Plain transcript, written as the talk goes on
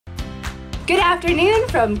Good afternoon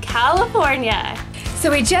from California.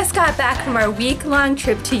 So we just got back from our week-long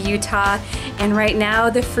trip to Utah, and right now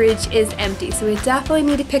the fridge is empty. So we definitely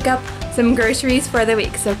need to pick up some groceries for the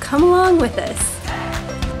week. So come along with us.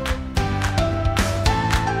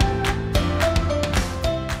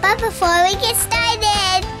 But before we get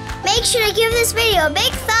started, make sure to give this video a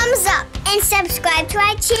big thumbs up and subscribe to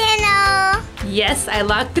our channel. Yes, I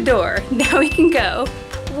locked the door. Now we can go.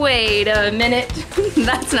 Wait a minute.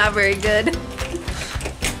 That's not very good.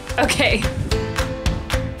 Okay.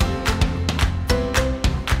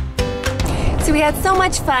 So we had so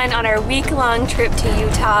much fun on our week-long trip to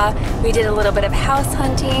Utah. We did a little bit of house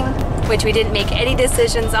hunting, which we didn't make any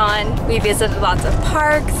decisions on. We visited lots of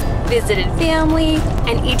parks, visited family,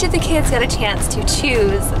 and each of the kids got a chance to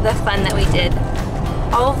choose the fun that we did.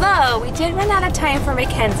 Although we did run out of time for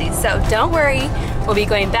Mackenzie, so don't worry. We'll be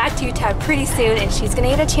going back to Utah pretty soon, and she's gonna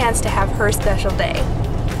get a chance to have her special day.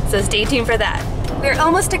 So stay tuned for that. We're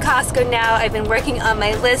almost to Costco now. I've been working on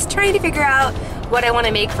my list, trying to figure out what I want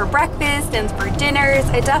to make for breakfast and for dinners.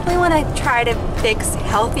 I definitely want to try to fix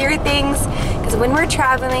healthier things, because when we're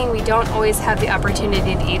traveling, we don't always have the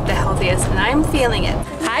opportunity to eat the healthiest, and I'm feeling it.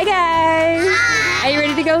 Hi guys! Hi! Are you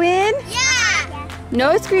ready to go in? Yeah!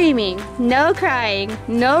 No screaming, no crying,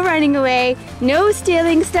 no running away, no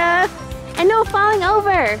stealing stuff, and no falling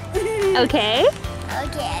over. Okay?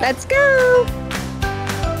 Okay. Let's go!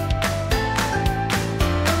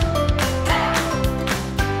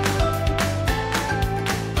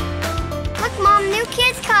 Look, Mom, new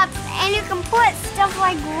kids cups, and you can put stuff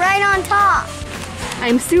like right on top.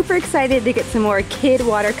 I'm super excited to get some more kid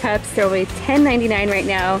water cups. They're only $10.99 right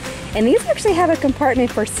now. And these actually have a compartment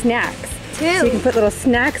for snacks. Too. So you can put little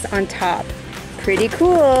snacks on top. Pretty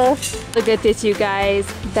cool. Look at this, you guys.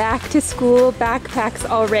 Back to school backpacks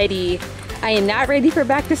already. I am not ready for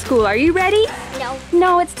back to school. Are you ready? No.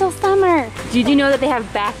 No, it's still summer. Did you know that they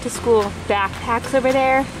have back to school backpacks over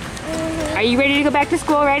there? Are you ready to go back to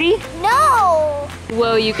school already? No!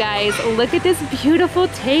 Whoa, you guys, look at this beautiful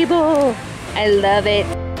table. I love it.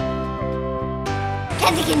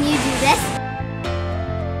 Kenzie, can you do this?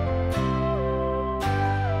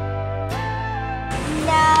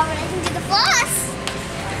 No, but I can do the floss.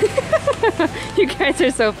 You guys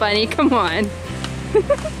are so funny, come on.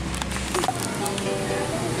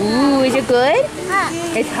 Ooh, is it good? Huh.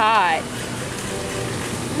 It's hot.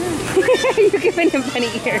 You're giving him funny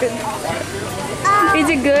ears. Is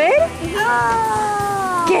it good?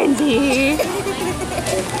 Oh. Kenzie!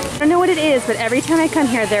 I don't know what it is, but every time I come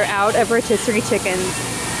here, they're out of rotisserie chickens.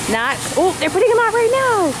 Oh, they're putting them out right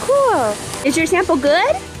now. Cool. Is your sample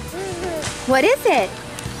good? What is it?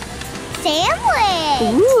 Sandwich.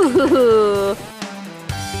 Ooh.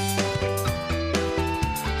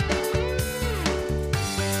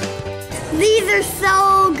 These are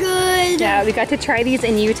so good. Yeah, we got to try these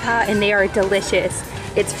in Utah and they are delicious.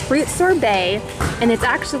 It's fruit sorbet, and it's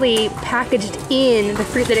actually packaged in the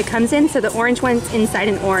fruit that it comes in. So the orange one's inside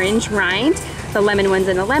an orange rind, the lemon one's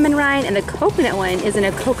in a lemon rind, and the coconut one is in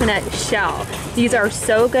a coconut shell. These are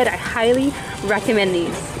so good. I highly recommend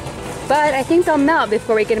these. But I think they'll melt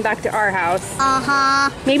before we get them back to our house. Uh-huh.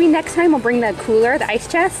 Maybe next time we'll bring the cooler, the ice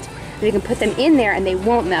chest, and we can put them in there and they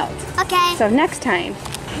won't melt. Okay. So next time.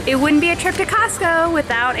 It wouldn't be a trip to Costco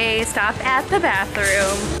without a stop at the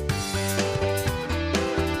bathroom.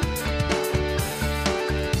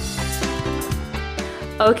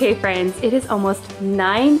 Okay friends, it is almost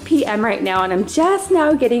 9 p.m. right now, and I'm just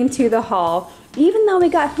now getting to the hall, even though we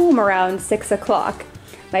got home around 6 o'clock.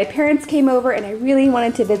 My parents came over and I really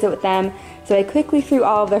wanted to visit with them, so I quickly threw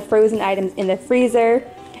all of the frozen items in the freezer,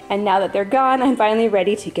 and now that they're gone, I'm finally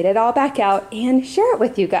ready to get it all back out and share it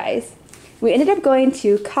with you guys. We ended up going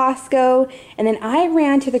to Costco, and then I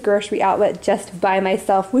ran to the grocery outlet just by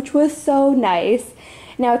myself, which was so nice.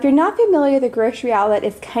 Now, if you're not familiar, the grocery outlet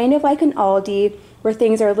is kind of like an Aldi, where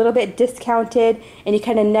things are a little bit discounted and you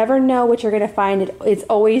kind of never know what you're going to find. It's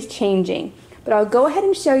always changing. But I'll go ahead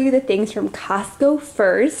and show you the things from Costco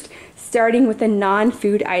first, starting with the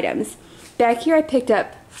non-food items. Back here I picked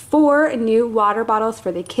up 4 new water bottles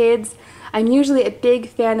for the kids. I'm usually a big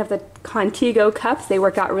fan of the Contigo cups. They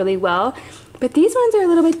work out really well. But these ones are a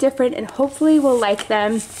little bit different and hopefully we'll like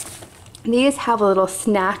them. These have a little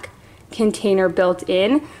snack container built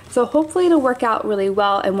in, so hopefully it'll work out really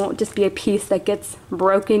well and won't just be a piece that gets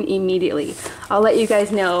broken immediately. I'll let you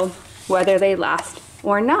guys know whether they last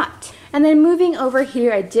or not. And then moving over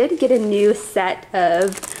here, I did get a new set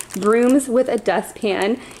of brooms with a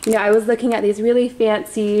dustpan. You know, I was looking at these really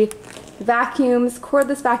fancy vacuums,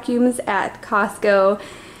 cordless vacuums at Costco,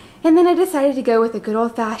 And then I decided to go with a good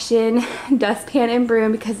old-fashioned dustpan and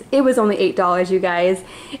broom because it was only $8, you guys.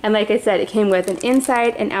 And like I said, it came with an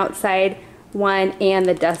inside and outside one and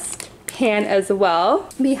the dustpan as well.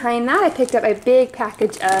 Behind that, I picked up a big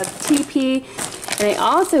package of TP, and I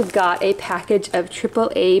also got a package of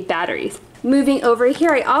AAA batteries. Moving over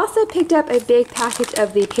here, I also picked up a big package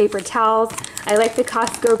of the paper towels. I like the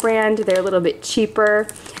COSTCO brand. They're a little bit cheaper.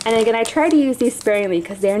 And again, I try to use these sparingly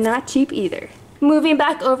because they're not cheap either. Moving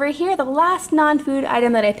back over here, the last non-food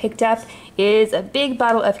item that I picked up is a big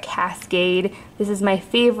bottle of Cascade. This is my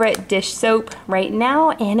favorite dish soap right now,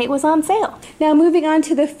 and it was on sale. Now moving on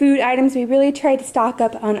to the food items, we really tried to stock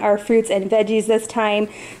up on our fruits and veggies this time,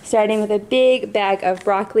 starting with a big bag of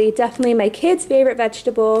broccoli, definitely my kids' favorite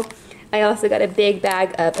vegetable. I also got a big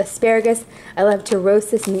bag of asparagus. I love to roast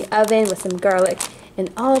this in the oven with some garlic and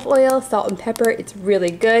olive oil, salt and pepper. It's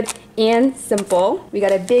really good and simple. We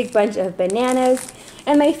got a big bunch of bananas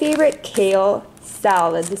and my favorite kale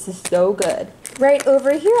salad. This is so good. Right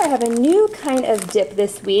over here I have a new kind of dip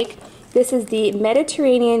this week. This is the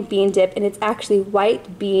Mediterranean bean dip, and it's actually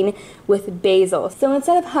white bean with basil. So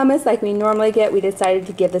instead of hummus like we normally get, we decided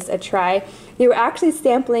to give this a try. They were actually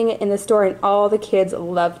sampling it in the store and all the kids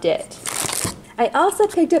loved it. I also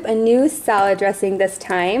picked up a new salad dressing this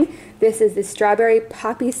time. This is the strawberry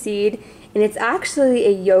poppy seed, and it's actually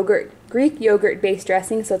a yogurt, Greek yogurt based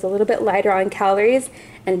dressing, so it's a little bit lighter on calories,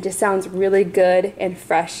 and it just sounds really good and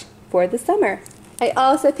fresh for the summer. I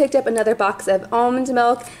also picked up another box of almond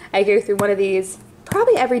milk. I go through one of these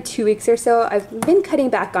probably every 2 weeks or so. I've been cutting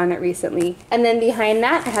back on it recently. And then behind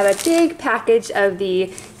that, I have a big package of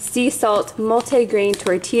the sea salt multi-grain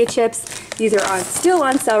tortilla chips. These are still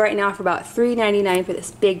on sale right now for about $3.99 for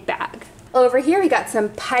this big bag. Over here we got some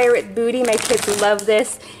pirate booty. My kids love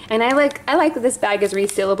this, and I like that this bag is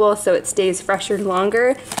resealable so it stays fresher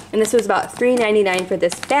longer. And this was about $3.99 for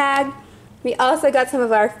this bag. We also got some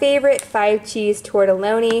of our favorite 5-cheese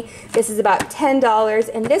tortelloni. This is about $10,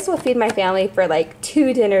 and this will feed my family for like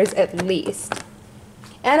 2 dinners at least.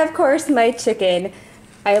 And of course, my chicken.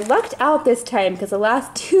 I lucked out this time because the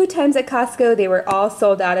last 2 times at Costco, they were all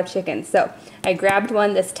sold out of chicken. So I grabbed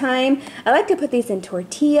one this time. I like to put these in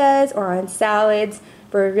tortillas or on salads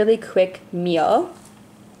for a really quick meal.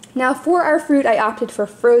 Now for our fruit, I opted for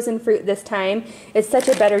frozen fruit this time. It's such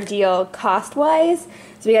a better deal cost-wise.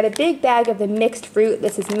 So we got a big bag of the mixed fruit.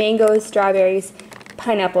 This is mangoes, strawberries,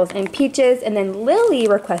 pineapples, and peaches. And then Lily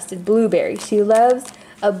requested blueberry. She loves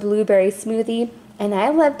a blueberry smoothie, and I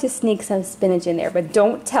love to sneak some spinach in there, but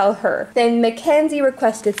don't tell her. Then Mackenzie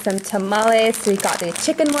requested some tamales, so we got the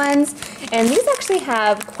chicken ones. And these actually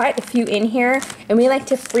have quite a few in here, and we like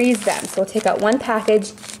to freeze them. So we'll take out 1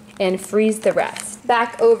 package and freeze the rest.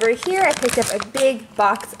 Back over here, I picked up a big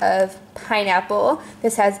box of pineapple.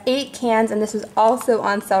 This has 8 cans, and this was also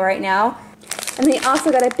on sale right now. And we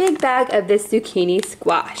also got a big bag of this zucchini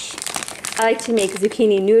squash. I like to make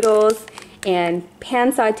zucchini noodles and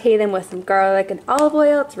pan saute them with some garlic and olive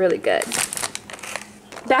oil. It's really good.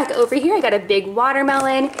 Back over here, I got a big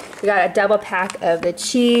watermelon. We got a double pack of the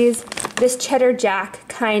cheese. This cheddar jack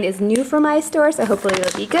kind is new for my store, so hopefully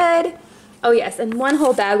it'll be good. Oh yes, and 1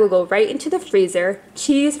 whole bag will go right into the freezer.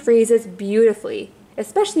 Cheese freezes beautifully,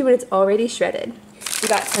 especially when it's already shredded. We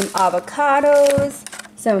got some avocados,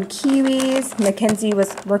 some kiwis. Mackenzie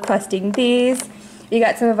was requesting these. We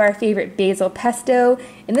got some of our favorite basil pesto,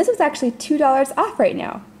 and this was actually $2 off right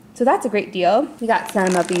now. So that's a great deal. We got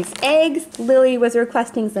some of these eggs. Lily was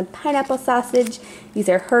requesting some pineapple sausage. These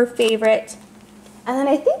are her favorite. And then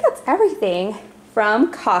I think that's everything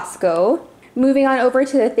from Costco. Moving on over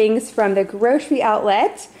to the things from the grocery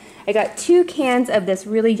outlet. I got 2 cans of this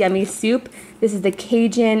really yummy soup. This is the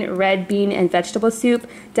Cajun red bean and vegetable soup.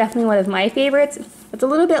 Definitely one of my favorites. It's a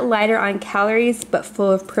little bit lighter on calories, but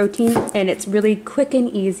full of protein, and it's really quick and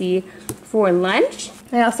easy for lunch.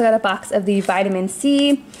 I also got a box of the vitamin C.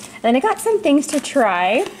 And then I got some things to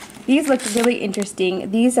try. These look really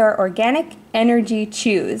interesting. These are organic energy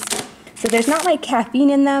chews. So there's not like caffeine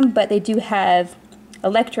in them, but they do have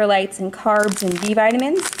electrolytes and carbs and B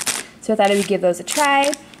vitamins. So I thought I would give those a try.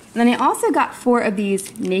 And then I also got 4 of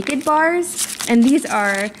these naked bars, and these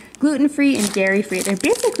are gluten-free and dairy-free. They're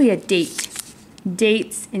basically a date.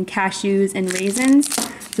 Dates and cashews and raisins.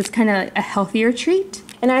 So it's kind of a healthier treat.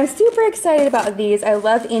 And I'm super excited about these. I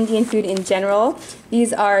love Indian food in general.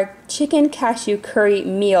 These are chicken cashew curry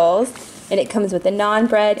meals, and it comes with the naan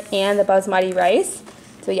bread and the basmati rice.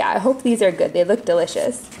 So yeah, I hope these are good. They look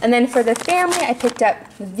delicious. And then for the family, I picked up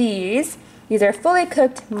these. These are fully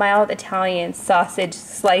cooked, mild Italian sausage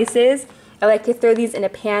slices. I like to throw these in a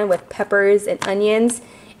pan with peppers and onions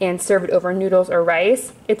and serve it over noodles or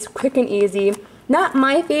rice. It's quick and easy. Not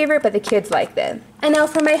my favorite, but the kids like them. And now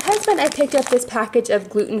for my husband, I picked up this package of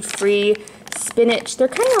gluten-free spinach. They're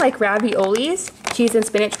kind of like raviolis, cheese and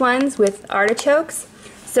spinach ones with artichokes.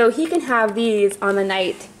 So he can have these on the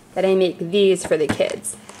night that I make these for the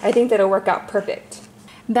kids. I think that'll work out perfect.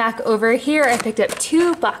 Back over here, I picked up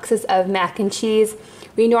 2 boxes of mac and cheese.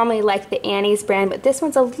 We normally like the Annie's brand, but this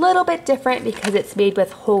one's a little bit different because it's made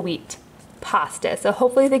with whole wheat pasta. So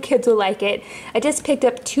hopefully the kids will like it. I just picked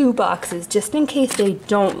up 2 boxes just in case they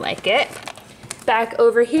don't like it. Back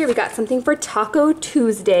over here, we got something for Taco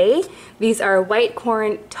Tuesday. These are white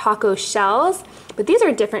corn taco shells, but these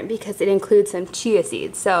are different because it includes some chia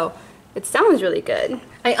seeds, so it sounds really good.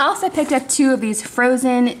 I also picked up 2 of these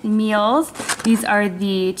frozen meals. These are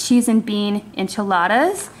the cheese and bean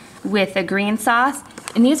enchiladas with a green sauce,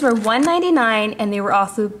 and these were $1.99, and they were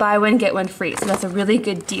also buy one get one free, so that's a really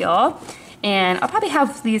good deal. And I'll probably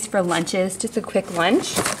have these for lunches, just a quick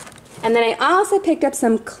lunch. And then I also picked up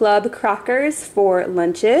some club crackers for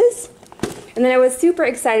lunches. And then I was super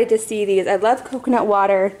excited to see these. I love coconut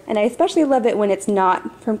water, and I especially love it when it's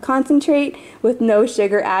not from concentrate with no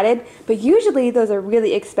sugar added, but usually those are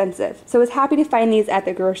really expensive. So I was happy to find these at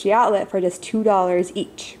the grocery outlet for just $2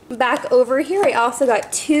 each. Back over here, I also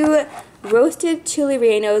got 2 roasted chili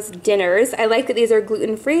rellenos dinners. I like that these are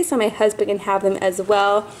gluten-free, so my husband can have them as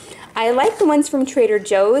well. I like the ones from Trader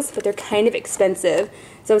Joe's, but they're kind of expensive.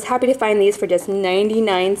 So I was happy to find these for just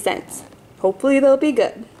 99 cents. Hopefully they'll be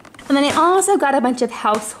good. And then I also got a bunch of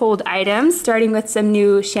household items, starting with some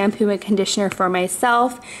new shampoo and conditioner for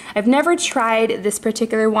myself. I've never tried this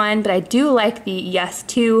particular one, but I do like the Yes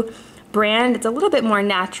To brand. It's a little bit more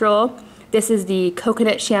natural. This is the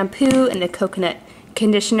coconut shampoo and the coconut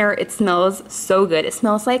conditioner. It smells so good. It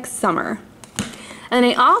smells like summer. And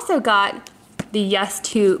I also got the Yes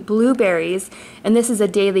To blueberries, and this is a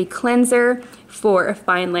daily cleanser for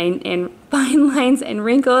fine lines and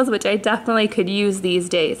wrinkles, which I definitely could use these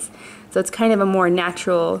days. So it's kind of a more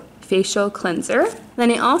natural facial cleanser.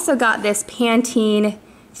 Then I also got this Pantene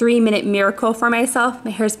 3-Minute Miracle for myself.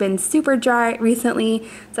 My hair's been super dry recently,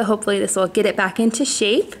 so hopefully this will get it back into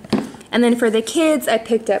shape. And then for the kids, I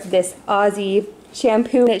picked up this Aussie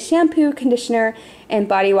shampoo. It's shampoo, conditioner, and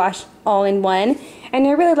body wash all in one. And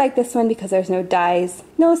I really like this one because there's no dyes,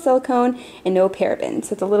 no silicone, and no parabens,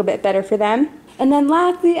 so it's a little bit better for them. And then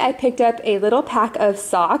lastly, I picked up a little pack of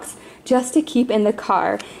socks just to keep in the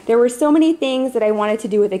car. There were so many things that I wanted to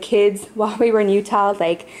do with the kids while we were in Utah,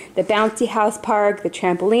 like the bouncy house park, the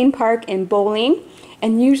trampoline park, and bowling.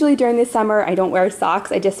 And usually during the summer, I don't wear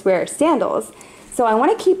socks, I just wear sandals. So I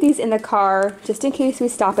want to keep these in the car just in case we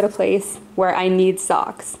stop at a place where I need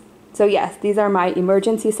socks. So yes, these are my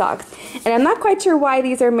emergency socks. And I'm not quite sure why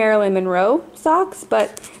these are Marilyn Monroe socks,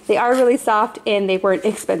 but they are really soft and they weren't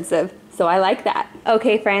expensive. So I like that.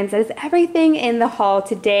 Okay friends, that is everything in the haul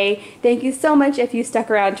today. Thank you so much if you stuck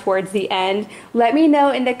around towards the end. Let me know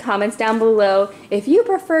in the comments down below if you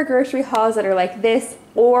prefer grocery hauls that are like this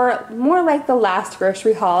or more like the last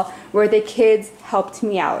grocery haul where the kids helped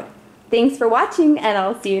me out. Thanks for watching, and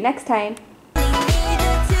I'll see you next time.